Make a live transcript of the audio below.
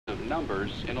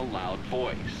numbers in a loud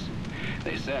voice.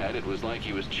 They said it was like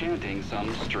he was chanting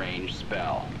some strange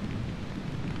spell.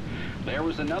 There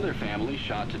was another family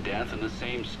shot to death in the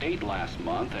same state last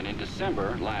month, and in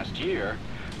December last year,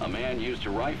 a man used a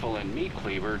rifle and meat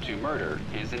cleaver to murder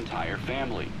his entire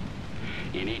family.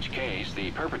 In each case,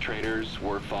 the perpetrators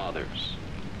were fathers.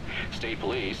 State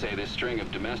police say this string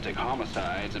of domestic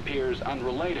homicides appears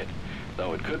unrelated,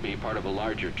 though it could be part of a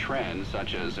larger trend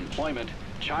such as employment,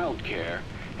 child care,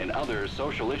 and other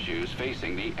social issues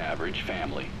facing the average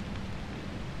family.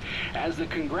 As the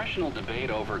congressional debate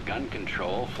over gun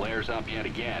control flares up yet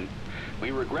again,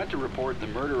 we regret to report the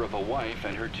murder of a wife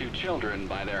and her 2 children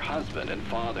by their husband and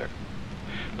father.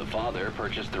 The father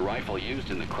purchased the rifle used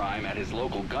in the crime at his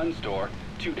local gun store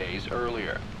 2 days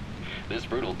earlier. This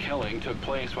brutal killing took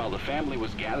place while the family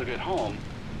was gathered at home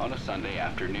on a Sunday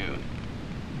afternoon.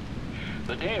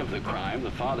 The day of the crime,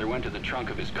 the father went to the trunk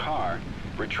of his car,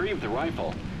 retrieved the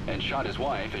rifle, and shot his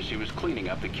wife as she was cleaning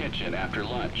up the kitchen after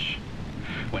lunch.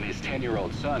 When his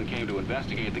 10-year-old son came to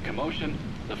investigate the commotion,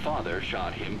 the father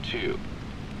shot him too.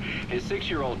 His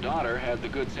 6-year-old daughter had the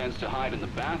good sense to hide in the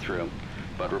bathroom,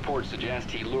 but reports suggest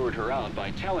he lured her out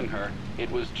by telling her it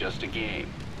was just a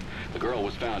game. The girl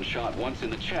was found shot once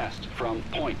in the chest from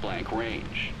point-blank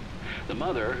range. The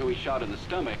mother, who he shot in the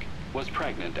stomach, was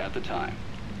pregnant at the time.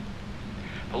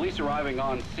 Police arriving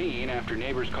on scene after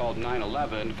neighbors called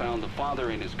 911 found the father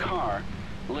in his car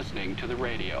listening to the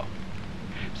radio.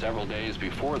 Several days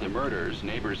before the murders,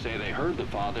 neighbors say they heard the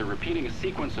father repeating a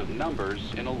sequence of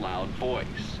numbers in a loud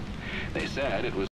voice. They said it was